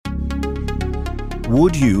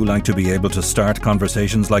Would you like to be able to start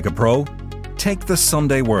conversations like a pro? Take the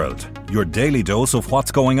Sunday World, your daily dose of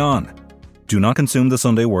what's going on. Do not consume the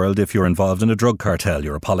Sunday World if you're involved in a drug cartel,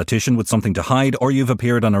 you're a politician with something to hide, or you've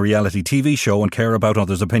appeared on a reality TV show and care about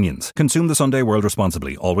others' opinions. Consume the Sunday World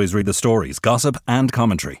responsibly. Always read the stories, gossip and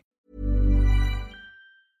commentary.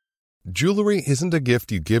 Jewelry isn't a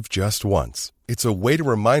gift you give just once. It's a way to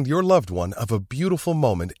remind your loved one of a beautiful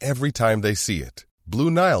moment every time they see it.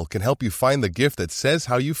 Blue Nile can help you find the gift that says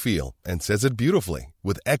how you feel and says it beautifully,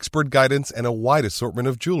 with expert guidance and a wide assortment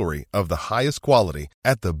of jewelry of the highest quality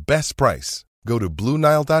at the best price. Go to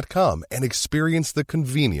BlueNile.com and experience the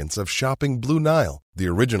convenience of shopping Blue Nile, the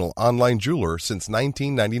original online jeweler since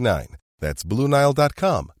 1999. That's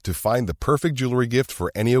BlueNile.com to find the perfect jewelry gift for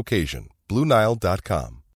any occasion.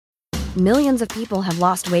 BlueNile.com. Millions of people have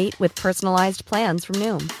lost weight with personalized plans from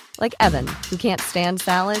Noom. Like Evan, who can't stand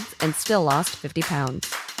salads and still lost 50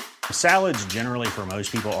 pounds. Salads generally for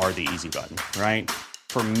most people are the easy button, right?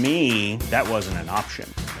 For me, that wasn't an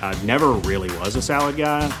option. I never really was a salad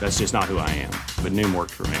guy. That's just not who I am. But Noom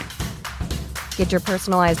worked for me. Get your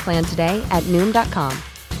personalized plan today at Noom.com.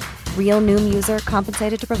 Real Noom user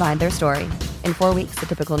compensated to provide their story. In 4 weeks, the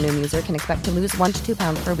typical Noom user can expect to lose 1 to 2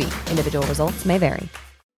 pounds per week. Individual results may vary.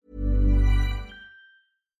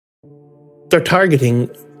 They're targeting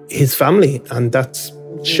his family, and that's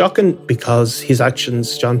shocking because his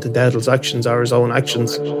actions, Jonathan Dowdall's actions, are his own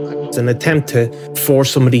actions. It's an attempt to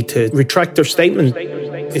force somebody to retract their statement.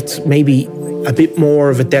 It's maybe a bit more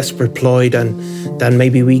of a desperate ploy than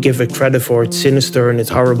maybe we give it credit for. It's sinister and it's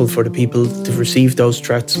horrible for the people to receive those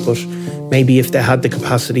threats, but maybe if they had the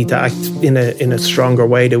capacity to act in a stronger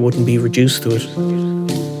way, they wouldn't be reduced to it.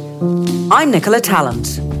 I'm Nicola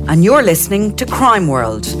Tallant, and you're listening to Crime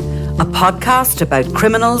World, a podcast about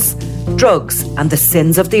criminals, drugs and the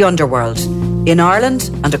sins of the underworld in Ireland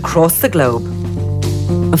and across the globe.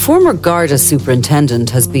 A former Garda superintendent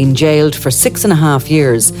has been jailed for 6.5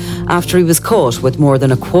 years after he was caught with more than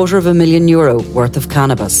 €250,000 worth of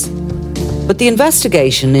cannabis. But the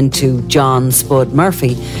investigation into John Spud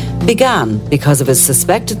Murphy began because of his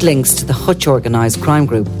suspected links to the Hutch organised crime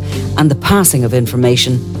group and the passing of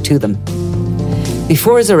information to them.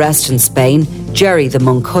 Before his arrest in Spain, Jerry the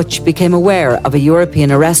Monk Hutch became aware of a European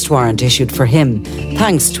arrest warrant issued for him,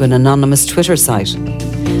 thanks to an anonymous Twitter site.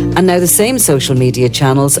 And now the same social media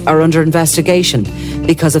channels are under investigation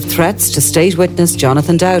because of threats to state witness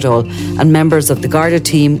Jonathan Dowdall and members of the Garda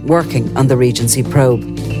team working on the Regency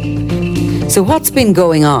probe. So what's been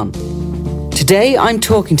going on? Today I'm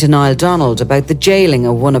talking to Niall Donald about the jailing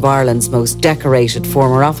of one of Ireland's most decorated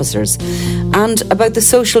former officers and about the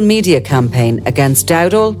social media campaign against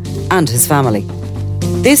Dowdall and his family.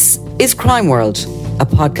 This is Crime World, a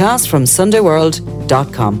podcast from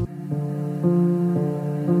SundayWorld.com.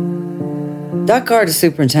 That Garda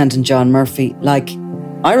superintendent, John Murphy,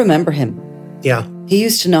 I remember him. Yeah. He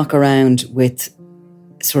used to knock around with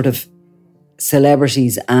sort of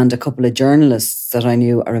celebrities and a couple of journalists that I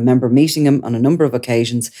knew. I remember meeting him on a number of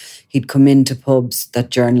occasions. He'd come into pubs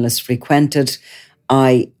that journalists frequented.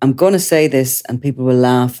 I'm going to say this and people will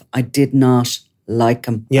laugh. I did not like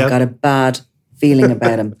him. Yep. I got a bad feeling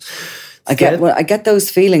about him. I get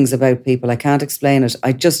those feelings about people. I can't explain it.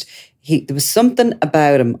 There was something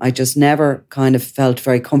about him. I just never kind of felt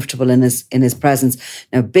very comfortable in his presence.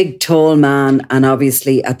 Now, big, tall man, and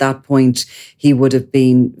obviously at that point he would have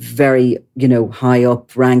been very, high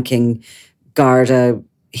up ranking Garda.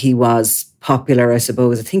 He was popular, I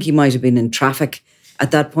suppose. I think he might have been in traffic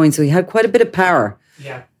at that point, so he had quite a bit of power.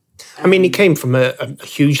 Yeah. I mean, he came from a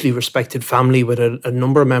hugely respected family with a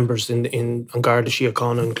number of members in Garda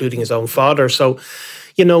Síochána, including his own father. So,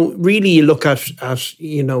 really you look at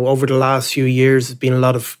over the last few years, there's been a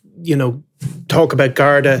lot of, talk about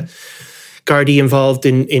Garda involved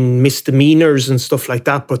in misdemeanors and stuff like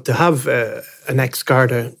that. But to have an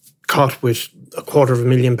ex-Garda caught with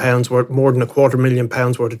 £250,000 worth, more than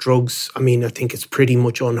 £250,000 worth of drugs, I mean, I think it's pretty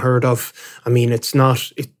much unheard of. I mean, this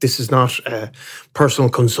is not personal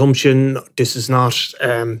consumption. This is not,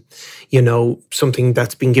 something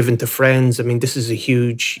that's been given to friends. I mean, this is a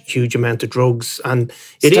huge, huge amount of drugs. And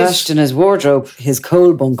it stashed in his wardrobe, his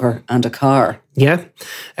coal bunker and a car. Yeah.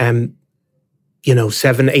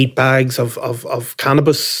 7-8 bags of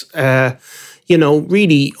cannabis,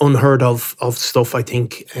 really unheard of stuff, I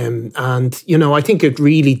think. And, I think it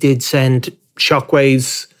really did send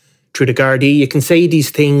shockwaves through the Gardaí. You can say these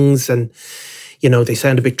things and, they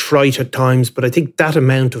sound a bit trite at times, but I think that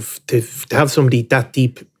amount of, to have somebody that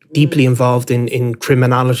deeply involved in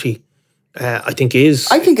criminality I think is.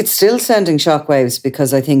 I think it's still sending shockwaves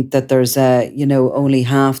because I think that there's, only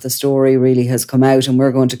half the story really has come out, and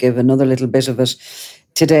we're going to give another little bit of it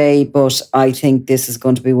today. But I think this is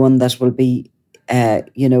going to be one that will be,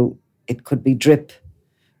 it could be drip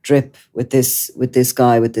with this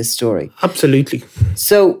guy, with this story. Absolutely.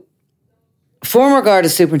 So, former Garda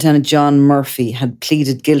Superintendent John Murphy had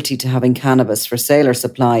pleaded guilty to having cannabis for sale or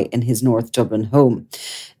supply in his North Dublin home.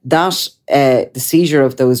 That the seizure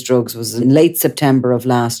of those drugs was in late September of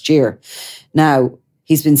last year. Now,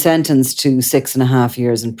 he's been sentenced to 6.5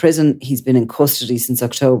 years in prison. He's been in custody since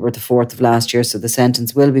October the 4th of last year, so the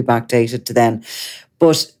sentence will be backdated to then.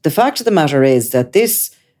 But the fact of the matter is that this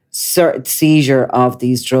seizure of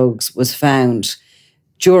these drugs was found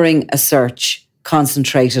during a search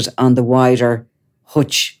concentrated on the wider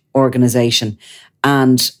Hutch organisation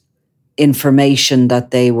and information that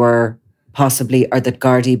they were possibly, or that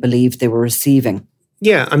Gardaí believed they were receiving.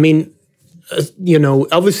 Yeah, I mean,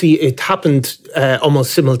 obviously it happened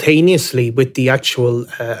almost simultaneously with the actual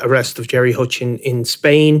arrest of Gerry Hutch in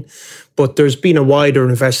Spain, but there's been a wider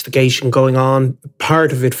investigation going on,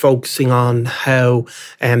 part of it focusing on how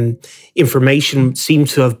information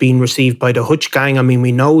seems to have been received by the Hutch gang. I mean,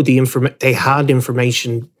 we know they had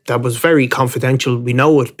information that was very confidential. We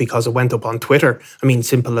know it because it went up on Twitter. I mean,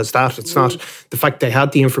 simple as that. It's not the fact they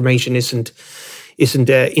had the information isn't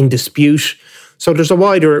in dispute. So there's a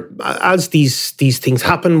wider, as these things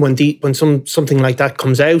happen, when something like that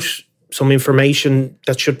comes out, some information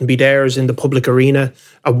that shouldn't be there is in the public arena,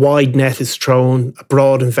 a wide net is thrown, a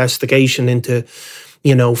broad investigation into,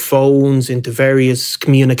 phones, into various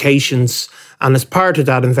communications. And as part of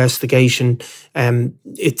that investigation,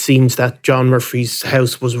 it seems that John Murphy's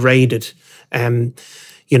house was raided.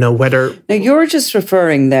 Whether... Now, you're just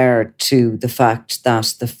referring there to the fact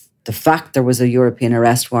that the fact there was a European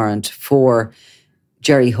arrest warrant for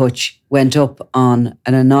Gerry Hutch went up on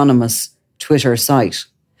an anonymous Twitter site.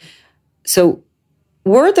 So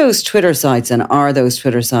were those Twitter sites and are those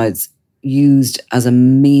Twitter sites used as a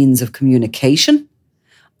means of communication?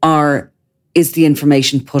 Or is the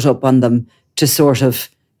information put up on them to sort of,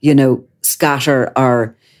 scatter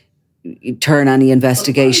or turn any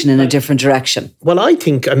investigation in a different direction? Well, I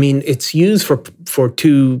think, it's used for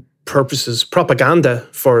two purposes. Propaganda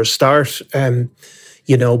for a start,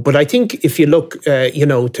 but I think if you look,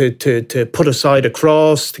 to put aside a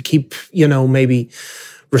cross, to keep, maybe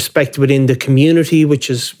respect within the community, which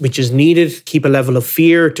is needed, keep a level of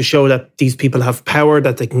fear to show that these people have power,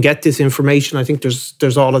 that they can get this information. I think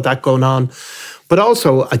there's all of that going on. But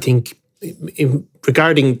also, I think,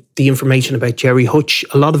 regarding the information about Gerry Hutch,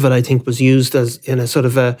 a lot of it, I think, was used as in a sort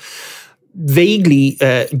of a vaguely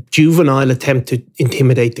juvenile attempt to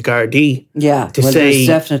intimidate the Gardaí. Yeah, there's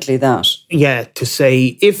definitely that. Yeah, to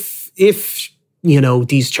say if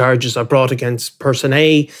these charges are brought against person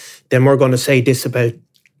A, then we're going to say this about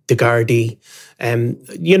the Gardaí.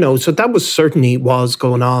 So that certainly was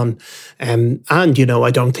going on. And I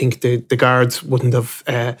don't think the guards wouldn't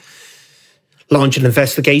have launched an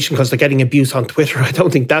investigation because they're getting abuse on Twitter. I don't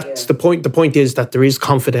think that's the point. The point is that there is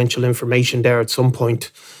confidential information there at some point.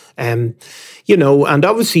 And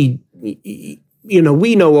obviously,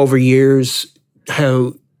 we know over years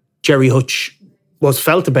how Gerry Hutch was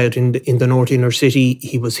felt about in the North Inner City.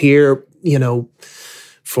 He was here,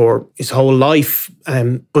 for his whole life.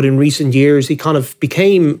 But in recent years, he kind of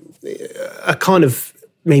became a kind of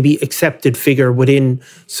maybe accepted figure within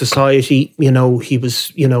society. He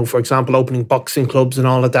was, for example, opening boxing clubs and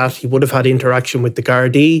all of that. He would have had interaction with the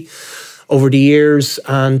Gardaí over the years.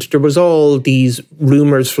 And there was all these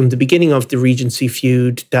rumours from the beginning of the Regency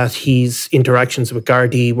feud that his interactions with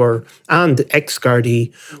Gardaí and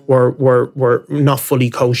ex-Gardaí were not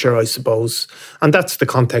fully kosher, I suppose. And that's the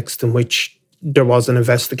context in which there was an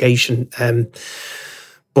investigation.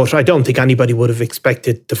 But I don't think anybody would have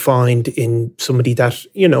expected to find in somebody that,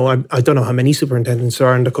 I don't know how many superintendents there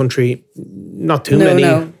are in the country. Not too many.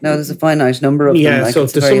 No, there's a finite number of them. So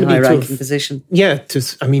it's a very high-ranking position. Yeah,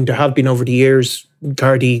 there have been over the years,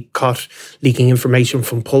 Gardaí caught leaking information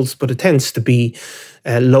from Pulse, but it tends to be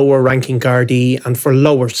lower-ranking Gardaí and for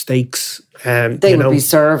lower stakes. They would be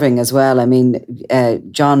serving as well.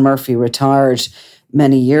 John Murphy retired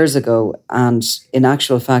many years ago, and in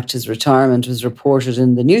actual fact his retirement was reported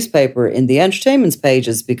in the newspaper in the entertainment's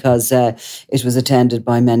pages because it was attended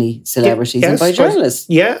by many celebrities and by journalists.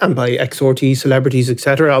 And by ex-RTÉ celebrities,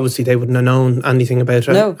 etc. Obviously they wouldn't have known anything about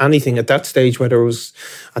anything at that stage, whether it was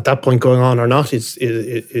at that point going on or not is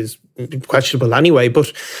questionable anyway.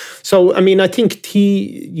 But so, I mean, I think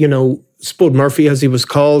he, Spud Murphy, as he was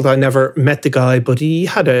called, I never met the guy, but he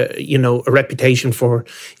had a reputation for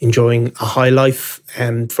enjoying a high life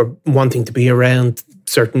and for wanting to be around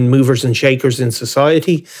certain movers and shakers in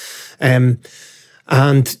society. And,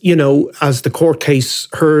 as the court case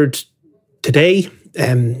heard today,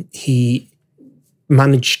 he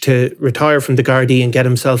managed to retire from the Gardaí and get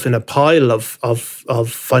himself in a pile of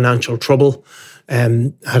financial trouble.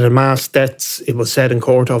 Had amassed debts, it was said in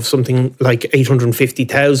court, of something like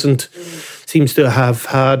 850,000. Seems to have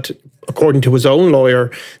had, according to his own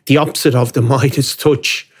lawyer, the opposite of the Midas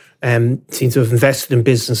touch. Seems to have invested in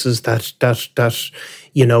businesses that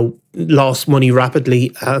lost money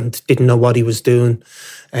rapidly and didn't know what he was doing.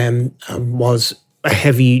 Was a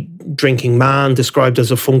heavy drinking man, described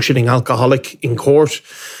as a functioning alcoholic in court.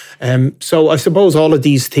 So I suppose all of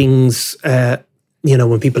these things,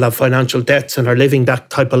 when people have financial debts and are living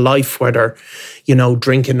that type of life where they're,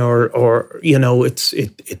 drinking or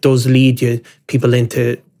it does lead people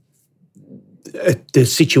into the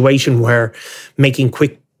situation where making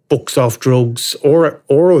quick bucks off drugs or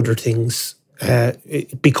other things,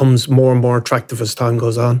 it becomes more and more attractive as time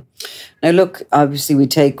goes on. Now, look, obviously we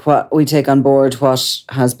take on board what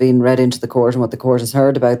has been read into the court and what the court has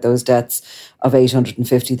heard about those debts of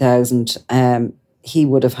 850,000. He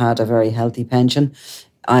would have had a very healthy pension,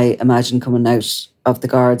 I imagine, coming out of the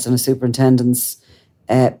Guards and a superintendent's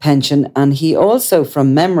pension. And he also,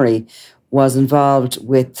 from memory, was involved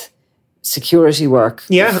with security work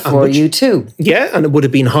for you too. Yeah, and it would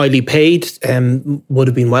have been highly paid, would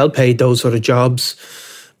have been well paid, those sort of jobs.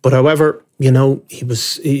 But however, he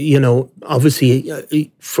was,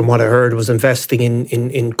 obviously, from what I heard, was investing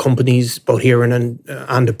in companies both here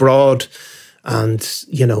and abroad. And,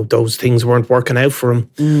 those things weren't working out for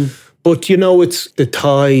him. But, it's the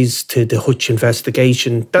ties to the Hutch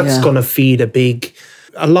investigation. That's going to feed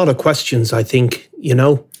a lot of questions, I think,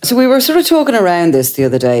 So we were sort of talking around this the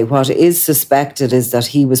other day. What is suspected is that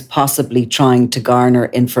he was possibly trying to garner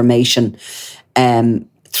information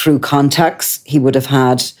through contacts. He would have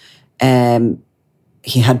had,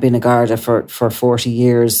 he had been a Garda for 40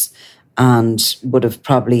 years and would have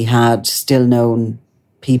probably had still known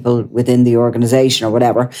people within the organisation or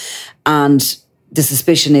whatever. And the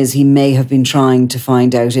suspicion is he may have been trying to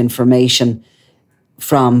find out information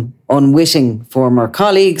from unwitting former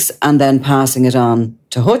colleagues and then passing it on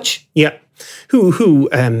to Hutch. Yeah. Who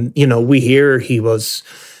we hear he was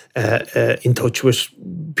in touch with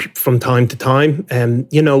from time to time.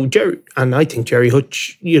 Jerry, and I think Jerry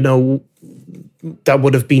Hutch, that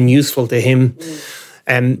would have been useful to him.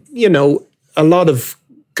 A lot of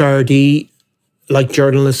Gardaí, like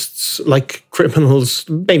journalists, like criminals,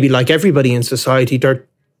 maybe like everybody in society, they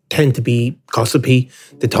tend to be gossipy.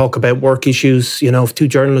 They talk about work issues. If two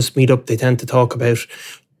journalists meet up, they tend to talk about,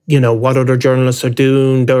 what other journalists are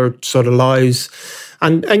doing, their sort of lives.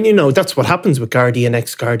 And that's what happens with Gardaí and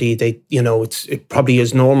ex-Gardaí. They, it probably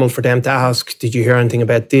is normal for them to ask, did you hear anything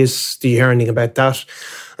about this? Did you hear anything about that?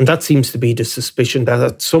 And that seems to be the suspicion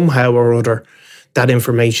that somehow or other that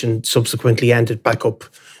information subsequently ended back up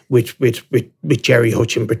with Jerry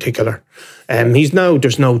Hutch in particular.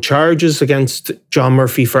 There's no charges against John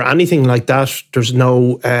Murphy for anything like that. There's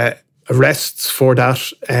no arrests for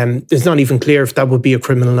that. It's not even clear if that would be a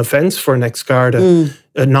criminal offence for an ex-Garda,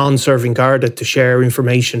 a non-serving Garda, to share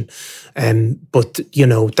information. But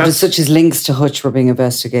that's... such as links to Hutch were being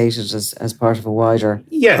investigated as part of a wider...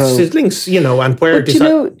 Yes, his links, and where...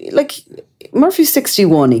 But Murphy's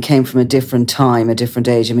 61, he came from a different time, a different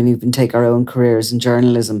age. I mean, even take our own careers in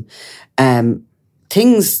journalism.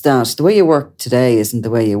 Things that the way you work today isn't the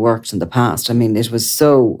way you worked in the past. I mean, it was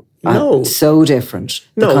so different.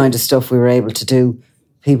 The kind of stuff we were able to do,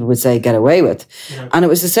 people would say, get away with. Yeah. And it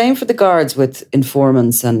was the same for the Guards with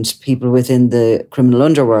informants and people within the criminal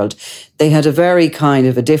underworld. They had a very kind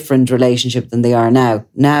of a different relationship than they are now.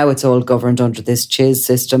 Now it's all governed under this CHIS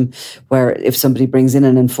system, where if somebody brings in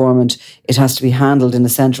an informant, it has to be handled in a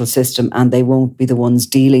central system and they won't be the ones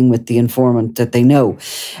dealing with the informant that they know.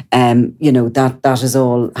 That is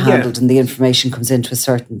all handled and the information comes into a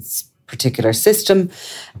certain particular system.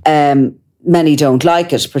 Many don't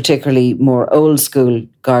like it, particularly more old school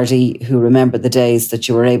Gardaí who remember the days that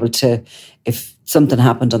you were able to, if something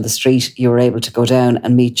happened on the street, you were able to go down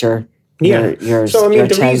and meet your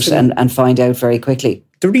tout and find out very quickly.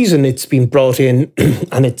 The reason it's been brought in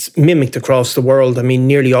and it's mimicked across the world, I mean,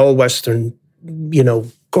 nearly all Western,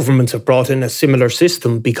 governments have brought in a similar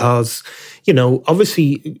system because,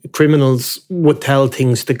 obviously criminals would tell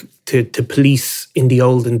things to police in the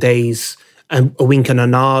olden days, and a wink and a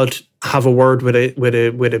nod have a word with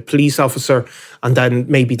a police officer, and then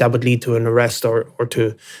maybe that would lead to an arrest or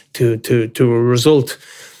to a result.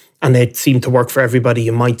 And it seemed to work for everybody,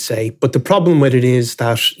 you might say. But the problem with it is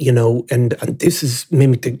that, and this is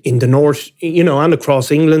mimicked in the north, and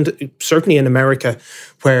across England, certainly in America,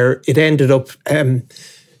 where it ended up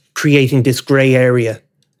creating this grey area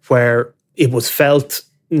where it was felt,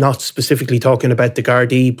 not specifically talking about the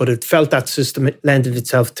Gardaí, but it felt that system lended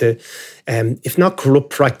itself to, if not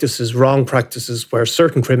corrupt practices, wrong practices, where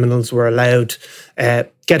certain criminals were allowed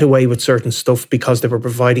get away with certain stuff because they were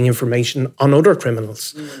providing information on other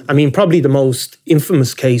criminals. I mean, probably the most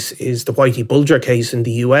infamous case is the Whitey Bulger case in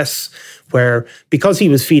the US, where because he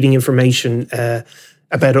was feeding information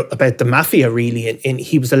about the mafia, really, and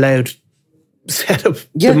he was allowed set up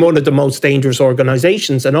one of the most dangerous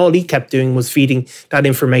organizations, and all he kept doing was feeding that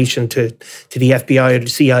information to the FBI or the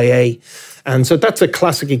CIA. And so that's a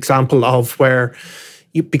classic example of where,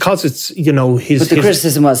 because it's, his... But the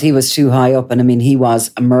criticism was he was too high up, and I mean, he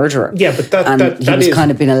was a murderer. Yeah, but that he was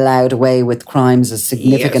kind of being allowed away with crimes as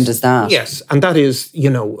significant as that. Yes, and that is,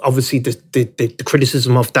 obviously the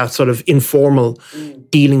criticism of that sort of informal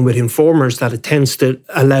dealing with informers, that it tends to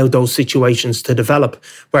allow those situations to develop,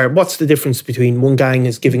 where what's the difference between one gang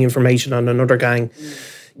is giving information on another gang?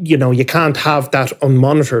 You can't have that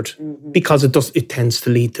unmonitored because it tends to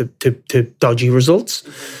lead to dodgy results.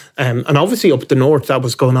 And obviously up the north, that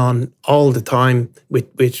was going on all the time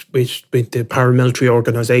with the paramilitary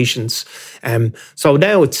organisations. So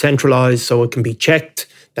now it's centralised, so it can be checked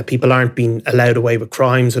that people aren't being allowed away with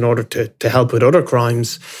crimes in order to help with other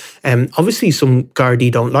crimes. Obviously some Gardaí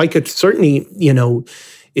don't like it. Certainly,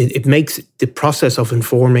 it makes the process of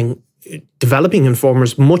developing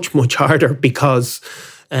informers much, much harder because...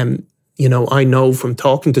 I know from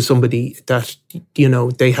talking to somebody that,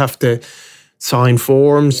 they have to sign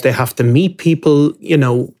forms, they have to meet people,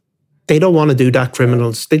 they don't want to do that,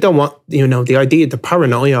 criminals. They don't want, the idea, the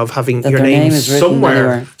paranoia of having your name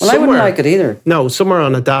somewhere. Well, I wouldn't like it either. No, somewhere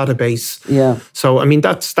on a database. Yeah. So, I mean,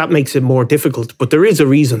 that makes it more difficult, but there is a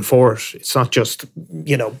reason for it. It's not just,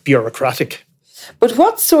 bureaucratic. But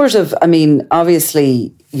what sort of,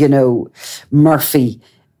 obviously, Murphy,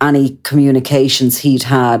 any communications he'd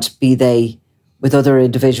had, be they with other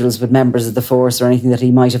individuals, with members of the force or anything that he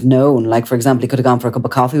might have known. Like, for example, he could have gone for a cup of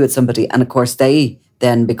coffee with somebody, and of course they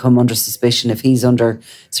then become under suspicion if he's under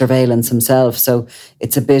surveillance himself. So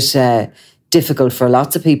it's a bit difficult for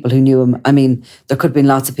lots of people who knew him. I mean, there could have been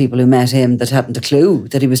lots of people who met him that hadn't a clue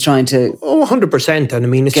that he was trying to... Oh, 100%. And I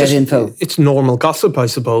mean, it's get just info. It's normal gossip, I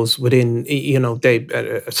suppose, within,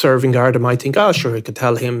 a serving guard might think, sure, I could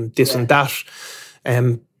tell him this and that.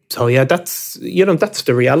 So yeah, that's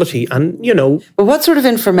the reality. And, But what sort of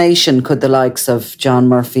information could the likes of John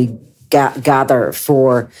Murphy gather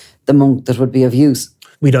for the monk that would be of use?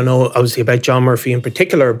 We don't know, obviously, about John Murphy in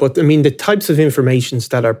particular, but I mean, the types of informations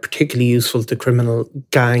that are particularly useful to criminal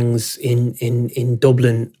gangs in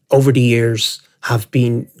Dublin over the years have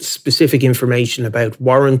been specific information about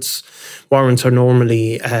warrants. Warrants are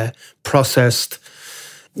normally processed,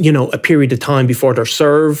 a period of time before they're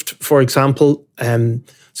served, for example.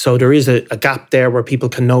 So there is a gap there where people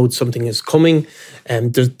can know something is coming.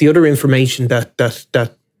 The other information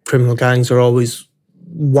that criminal gangs are always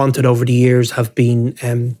wanted over the years have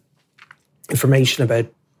been information about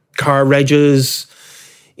car regs,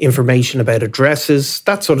 information about addresses,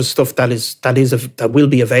 that sort of stuff that will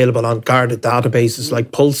be available on guarded databases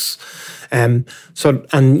like Pulse.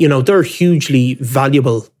 They're hugely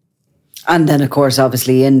valuable. And then, of course,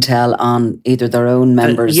 obviously, intel on either their own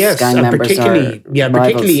members, gang members, particularly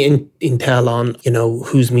intel on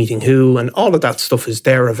who's meeting who, and all of that stuff is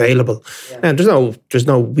there available. Yeah.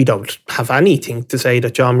 And we don't have anything to say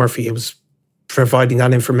that John Murphy was providing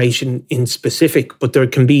that information in specific, but there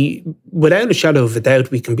can be, without a shadow of a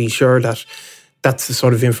doubt, we can be sure that that's the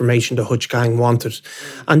sort of information the Hutch gang wanted.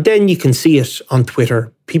 And then you can see it on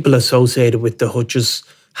Twitter. People associated with the Hutches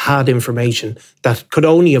had information that could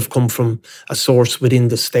only have come from a source within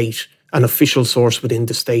the state, an official source within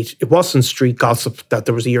the state. It wasn't street gossip that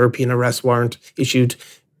there was a European arrest warrant issued.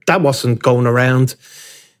 That wasn't going around.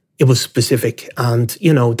 It was specific. And,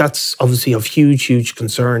 that's obviously of huge, huge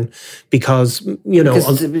concern because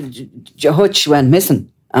Hutch went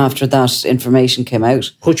missing after that information came out.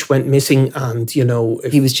 Hutch went missing and,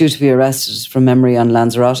 he was due to be arrested from memory on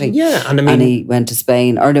Lanzarote. Yeah, and he went to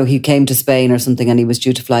Spain. Or no, he came to Spain or something and he was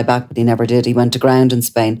due to fly back, but he never did. He went to ground in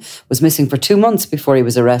Spain, was missing for 2 months before he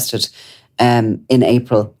was arrested in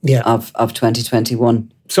April of 2021.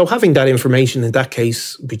 So having that information in that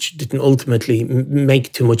case, which didn't ultimately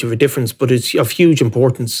make too much of a difference, but it's of huge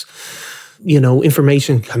importance.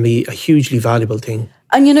 Information can be a hugely valuable thing.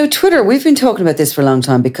 And, you know, Twitter, we've been talking about this for a long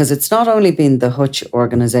time because it's not only been the Hutch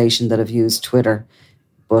organisation that have used Twitter,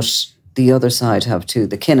 but the other side have too,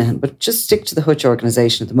 the Kinahan. But just stick to the Hutch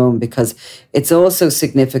organisation at the moment, because it's also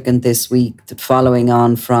significant this week that following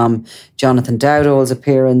on from Jonathan Dowdall's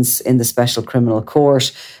appearance in the Special Criminal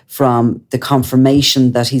Court, from the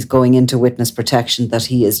confirmation that he's going into witness protection, that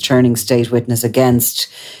he is turning state witness against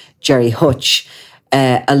Gerry Hutch.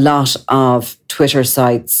 A lot of Twitter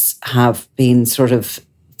sites have been sort of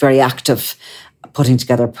very active, putting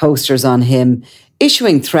together posters on him,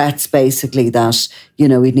 issuing threats basically that, you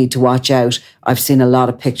know, he'd need to watch out. I've seen a lot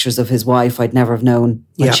of pictures of his wife I'd never have known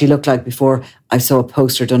what she looked like before. I saw a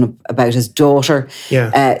poster done about his daughter.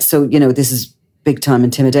 So, you know, this is big time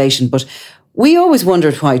intimidation. But we always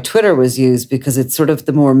wondered why Twitter was used, because it's sort of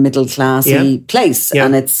the more middle classy place.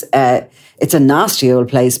 And it's a nasty old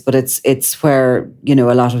place, but it's where, you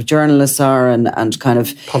know, a lot of journalists are and kind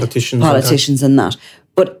of politicians and that.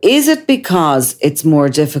 But is it because it's more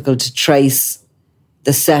difficult to trace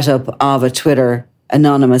the setup of a Twitter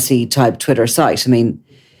anonymity type Twitter site? I mean,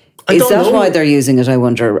 is that why they're using it, I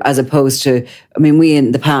wonder, as opposed to, I mean, we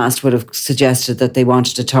in the past would have suggested that they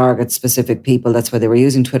wanted to target specific people. That's why they were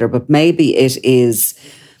using Twitter. But maybe it is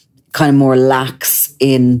kind of more lax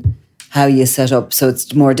in how you set up, so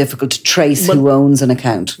it's more difficult to trace who owns an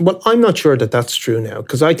account. Well, I'm not sure that that's true now,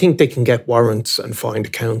 because I think they can get warrants and find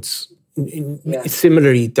accounts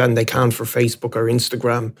similarly than they can for Facebook or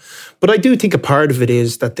Instagram. But I do think a part of it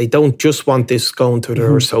is that they don't just want this going to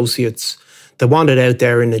their associates. They want it out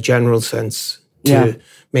there in a general sense to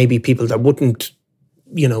maybe people that wouldn't,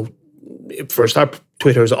 you know, for a start,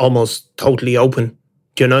 Twitter is almost totally open.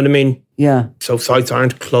 Do you know what I mean? Yeah. So sites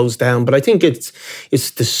aren't closed down. But I think it's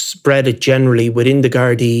to spread it generally within the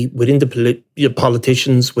Gardaí, within the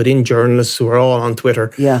politicians, within journalists who are all on Twitter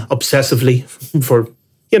obsessively for,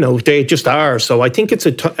 you know, they just are. So I think it's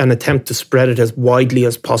an attempt to spread it as widely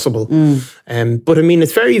as possible. But I mean,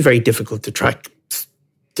 it's very, very difficult to track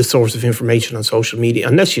the source of information on social media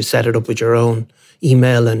unless you set it up with your own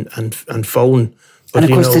email and phone. But,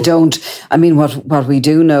 and of course they don't. I mean, what we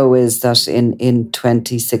do know is that in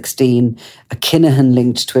 2016, a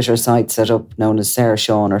Kinahan-linked Twitter site set up known as Sarah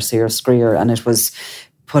Sean or Sarah Screer, and it was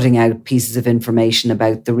putting out pieces of information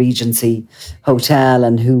about the Regency Hotel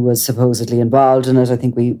and who was supposedly involved in it. I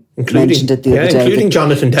think we mentioned it the other day. Including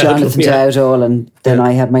Jonathan Dowdall. Jonathan Dowdall, and then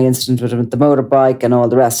I had my incident with him with the motorbike and all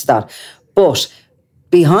the rest of that. But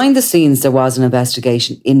behind the scenes, there was an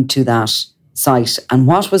investigation into that site, and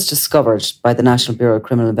what was discovered by the National Bureau of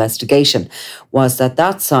Criminal Investigation was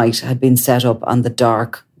that site had been set up on the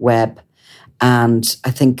dark web, and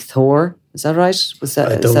I think Thor, is that right?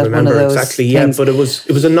 I don't remember exactly, things? But it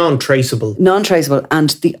was a non-traceable, and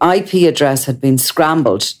the IP address had been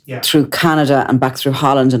scrambled through Canada and back through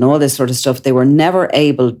Holland and all this sort of stuff. They were never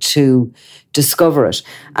able to discover it,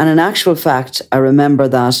 and in actual fact, I remember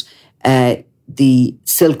that the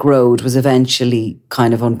Silk Road was eventually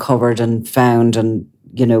kind of uncovered and found, and,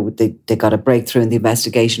 you know, they got a breakthrough in the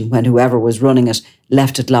investigation when whoever was running it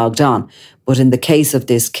left it logged on. But in the case of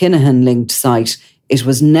this Kinahan-linked site, it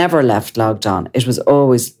was never left logged on. It was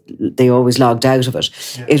they always logged out of it.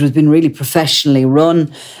 It was been really professionally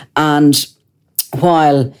run, and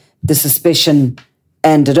while the suspicion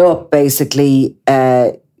ended up basically,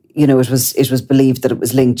 you know, it was believed that it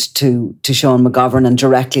was linked to Sean McGovern and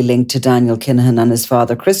directly linked to Daniel Kinahan and his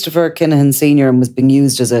father, Christopher Kinahan Sr., and was being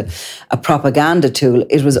used as a propaganda tool.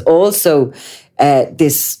 It was also,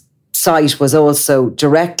 this site was also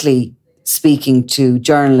directly speaking to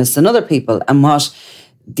journalists and other people. And what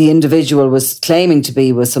the individual was claiming to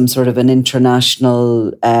be was some sort of an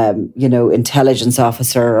international, you know, intelligence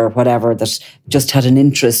officer or whatever that just had an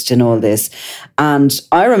interest in all this. And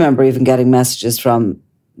I remember even getting messages from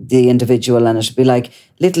the individual, and it would be like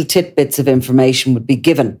little tidbits of information would be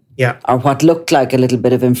given, or what looked like a little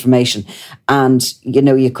bit of information, and, you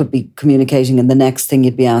know, you could be communicating, and the next thing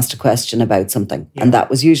you'd be asked a question about something, and that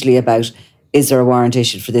was usually about, is there a warrant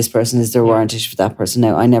issued for this person, is there a warrant issued for that person?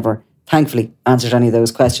 Now, I never, thankfully, answered any of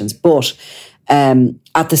those questions, but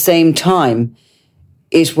at the same time,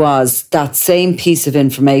 it was that same piece of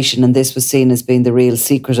information, and this was seen as being the real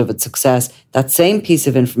secret of its success, that same piece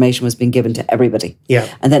of information was being given to everybody.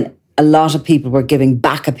 And then a lot of people were giving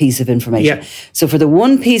back a piece of information. So for the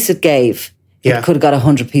one piece it gave, it could have got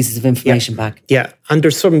 100 pieces of information back. And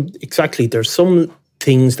there's some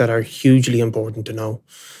things that are hugely important to know.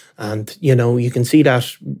 And, you know, you can see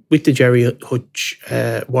that with the Gerry Hutch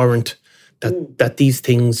warrant, that these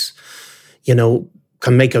things, you know,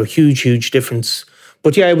 can make a huge, huge difference.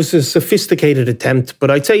 But yeah, it was a sophisticated attempt. But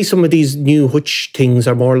I'd say some of these new Hutch things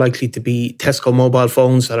are more likely to be Tesco mobile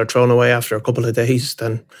phones that are thrown away after a couple of days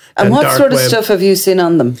than And what dark sort of web stuff have you seen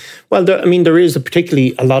on them? Well, there is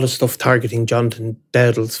particularly a lot of stuff targeting Jonathan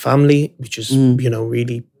Dowdall's family, which is,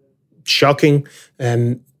 really shocking.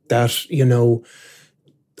 That,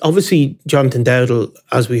 obviously Jonathan Dowdall,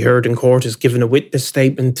 as we heard in court, has given a witness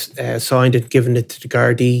statement, signed it, given it to the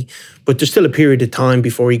Gardaí, but there's still a period of time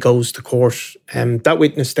before he goes to court. That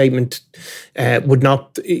witness statement would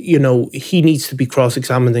not, he needs to be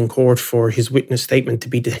cross-examined in court for his witness statement to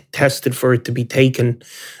be tested, for it to be taken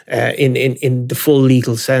in the full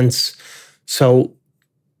legal sense. So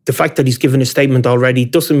the fact that he's given a statement already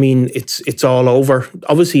doesn't mean it's all over.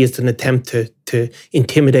 Obviously, it's an attempt to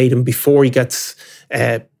intimidate him before he gets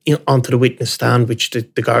onto the witness stand, which the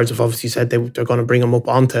guards have obviously said they're going to bring him up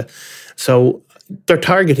onto. So they're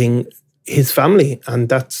targeting his family, and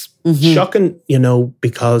that's shocking,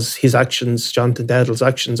 because his actions, Jonathan Dowdall's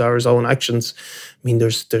actions, are his own actions. I mean,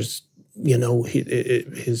 there's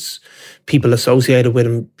his people associated with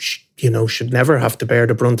him, should never have to bear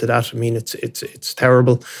the brunt of that. I mean, it's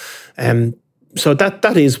terrible. So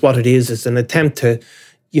that is what it is. It's an attempt to,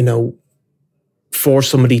 force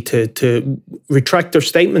somebody to retract their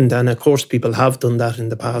statement. And of course, people have done that in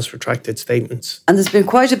the past, retracted statements. And there's been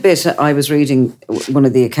quite a bit. I was reading one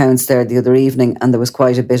of the accounts there the other evening, and there was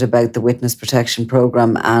quite a bit about the witness protection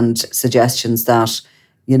programme and suggestions that,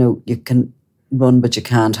 you can run but you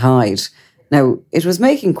can't hide. Now, it was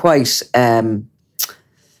making quite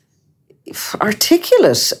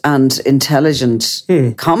articulate and intelligent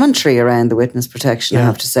commentary around the witness protection, I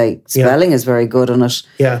have to say. Spelling is very good on it.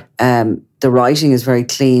 Yeah. The writing is very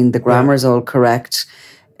clean. The grammar is all correct.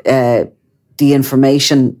 The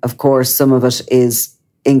information, of course, some of it is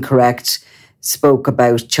incorrect. Spoke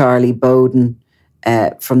about Charlie Bowden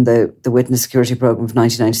from the Witness Security Programme of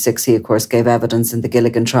 1996. He, of course, gave evidence in the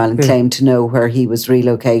Gilligan trial and claimed to know where he was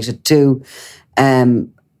relocated to.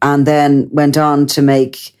 And then went on to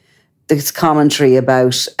make this commentary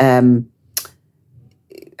about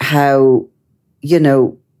how,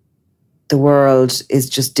 the world is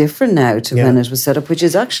just different now to when it was set up, which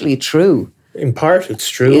is actually true. In part, it's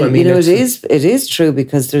true. It is true,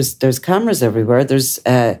 because there's cameras everywhere. There's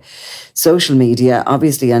social media.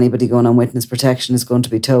 Obviously, anybody going on witness protection is going to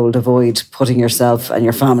be told avoid putting yourself and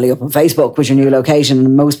your family up on Facebook with your new location.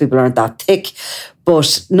 And most people aren't that thick.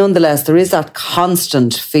 But nonetheless, there is that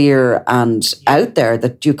constant fear and out there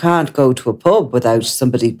that you can't go to a pub without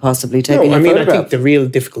somebody possibly taking a photograph. I think the real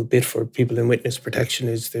difficult bit for people in witness protection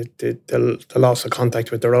is the loss of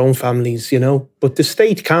contact with their own families, But the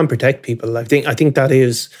state can protect people. I think that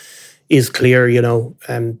is clear,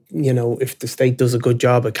 if the state does a good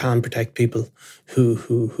job, it can protect people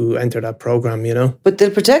who enter that programme, But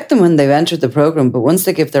they'll protect them when they've entered the programme, but once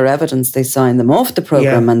they give their evidence, they sign them off the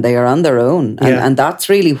programme and they are on their own. And that's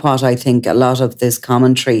really what I think a lot of this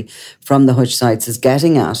commentary from the Hutch sites is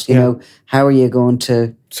getting at. How are you going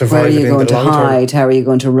to survive? Where are you going to hide? Term? How are you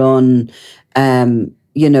going to run?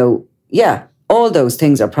 All those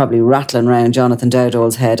things are probably rattling around Jonathan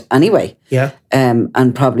Dowdall's head anyway. Yeah.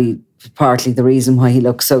 And probably partly the reason why he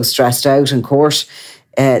looked so stressed out in court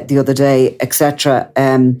the other day, etc.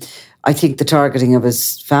 I think the targeting of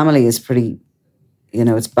his family is pretty,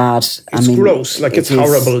 it's bad. It's gross, it's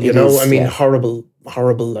horrible,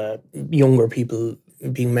 horrible younger people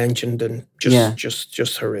being mentioned, and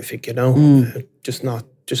just horrific, just not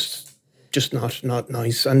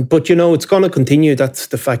nice. But it's going to continue. That's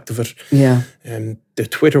the fact of it. Yeah. The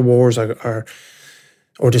Twitter wars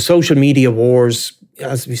or the social media wars,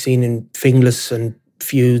 as we've seen in Finglas and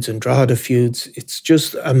feuds and Drogheda feuds, it's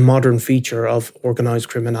just a modern feature of organised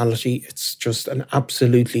criminality. It's just an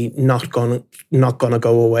absolutely not gonna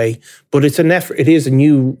go away. But it's an effort. It is a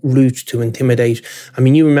new route to intimidate. I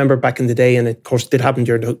mean, you remember back in the day, and of course it did happen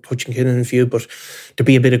during the Hutch and Kinnan feud, but there'd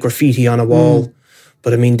be a bit of graffiti on a wall.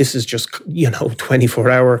 But I mean, this is just,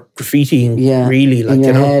 24-hour graffitiing, really. In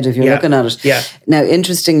your head, if you're looking at it. Yeah. Now,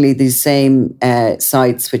 interestingly, these same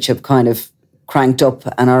sites which have kind of cranked up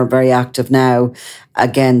and are very active now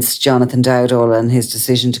against Jonathan Dowdall and his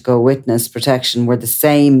decision to go witness protection were the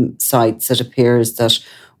same sites, it appears, that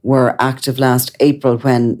were active last April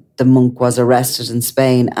when the monk was arrested in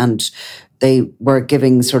Spain, and they were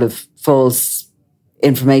giving sort of false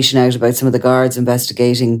information out about some of the guards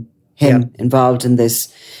investigating him involved in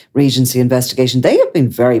this Regency investigation. They have been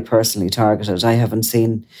very personally targeted. I haven't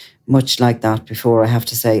seen much like that before, I have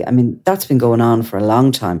to say. I mean, that's been going on for a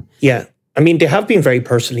long time. Yeah. I mean, they have been very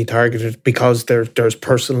personally targeted because there's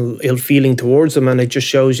personal ill feeling towards them, and it just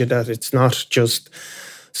shows you that it's not just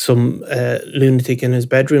some lunatic in his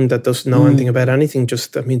bedroom that doesn't know anything about anything.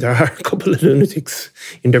 There are a couple of lunatics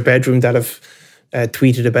in their bedroom that have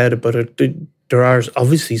tweeted about it, but there are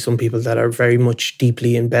obviously some people that are very much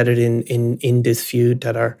deeply embedded in this feud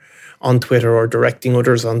that are on Twitter or directing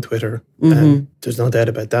others on Twitter. There's no doubt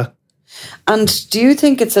about that. And do you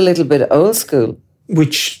think it's a little bit old school?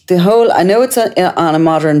 Which I know it's on a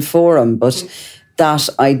modern forum, but that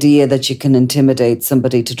idea that you can intimidate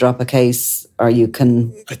somebody to drop a case, or you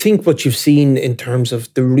can... I think what you've seen in terms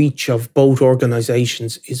of the reach of both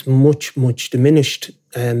organisations is much, much diminished.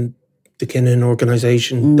 The Kinnan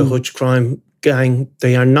organisation, the Hutch crime gang,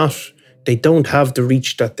 they don't have the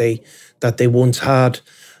reach that they once had.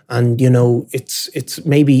 And, it's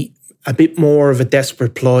maybe a bit more of a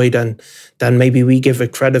desperate ploy than maybe we give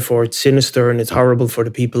it credit for. It's sinister and it's horrible for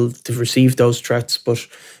the people to receive those threats, but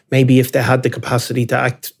maybe if they had the capacity to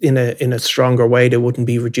act in a stronger way, they wouldn't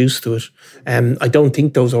be reduced to it. I don't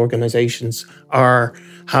think those organisations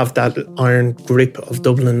have that iron grip of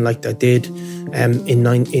Dublin like they did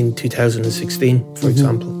in 2016, for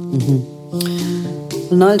example.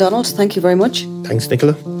 Well, Niall Donald, thank you very much. Thanks,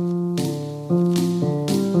 Nicola.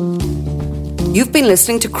 You've been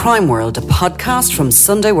listening to Crime World, a podcast from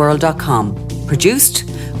SundayWorld.com, produced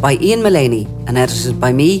by Ian Mullaney and edited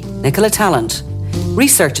by me, Nicola Tallant.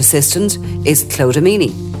 Research assistant is Claude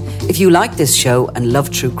Amini. If you like this show and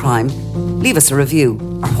love true crime, leave us a review,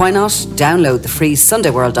 or why not download the free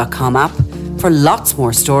SundayWorld.com app for lots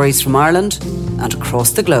more stories from Ireland and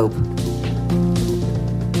across the globe.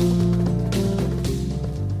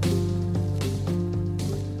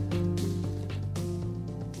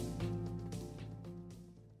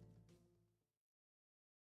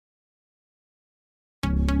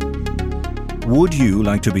 Would you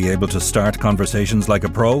like to be able to start conversations like a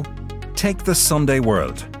pro? Take the Sunday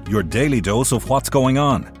World, your daily dose of what's going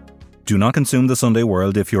on. Do not consume the Sunday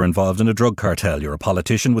World if you're involved in a drug cartel, you're a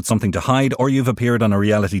politician with something to hide, or you've appeared on a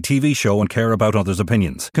reality TV show and care about others'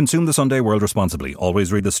 opinions. Consume the Sunday World responsibly.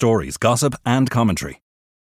 Always read the stories, gossip and commentary.